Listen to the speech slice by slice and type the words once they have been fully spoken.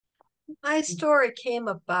My story came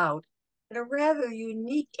about at a rather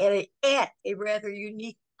unique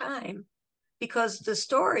time because the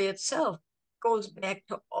story itself goes back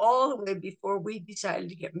to all the way before we decided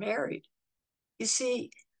to get married. You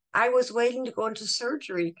see, I was waiting to go into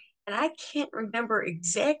surgery, and I can't remember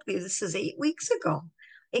exactly, this is 8 weeks ago,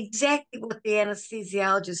 exactly what the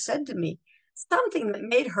anesthesiologist said to me. Something that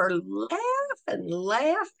made her laugh and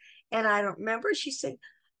laugh. And I don't remember. She said,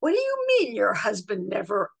 "What do you mean your husband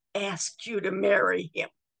never asked you to marry him?"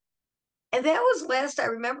 And that was last I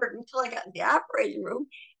remembered until I got in the operating room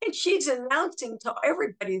and she's announcing to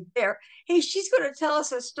everybody there, hey, she's going to tell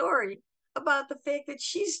us a story about the fact that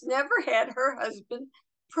she's never had her husband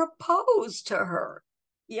propose to her.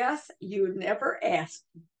 Yes, you never asked.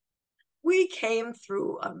 We came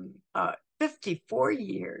through 54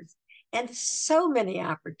 years and so many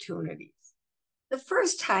opportunities. The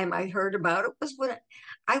first time I heard about it was when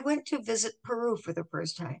I went to visit Peru for the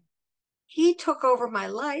first time. He took over my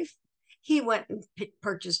life. He went and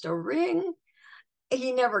purchased a ring.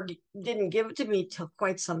 He never didn't give it to me till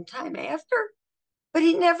quite some time after, but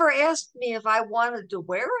he never asked me if I wanted to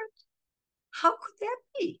wear it. How could that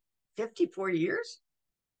be? 54 years?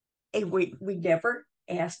 And we never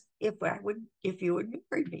asked if you would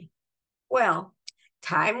marry me. Well,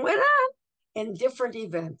 time went on and different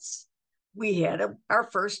events. We had our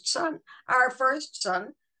first son. Our first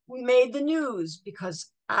son made the news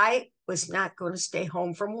because I was not going to stay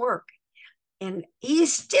home from work. And he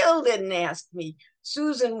still didn't ask me,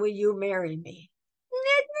 "Susan, will you marry me?" He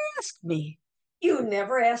didn't ask me. You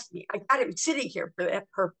never asked me. I got him sitting here for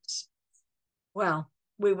that purpose. Well,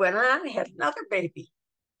 we went on, had another baby,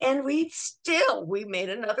 and we made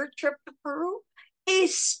another trip to Peru. He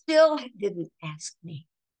still didn't ask me.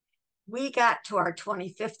 We got to our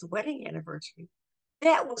 25th wedding anniversary.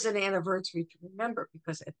 That was an anniversary to remember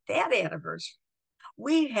because at that anniversary,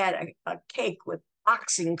 we had a cake with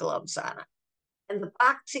boxing gloves on it. And the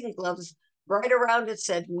boxing gloves right around it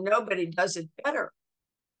said, "Nobody does it better."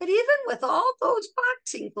 But even with all those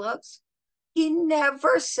boxing gloves, he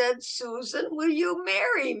never said, "Susan, will you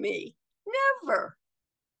marry me?" Never.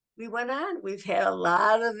 We went on. We've had a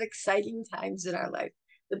lot of exciting times in our life.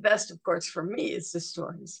 The best, of course, for me is the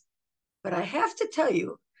stories. But I have to tell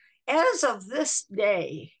you, as of this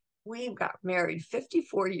day, we got married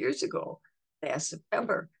 54 years ago last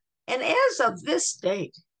September. And as of this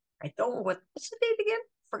date, I don't know what's the date again?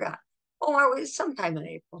 Forgot. Oh, are we sometime in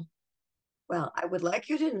April? Well, I would like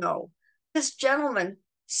you to know this gentleman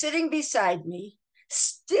sitting beside me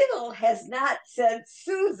still has not said,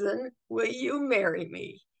 "Susan, will you marry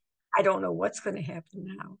me?" I don't know what's going to happen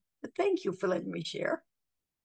now, but thank you for letting me share.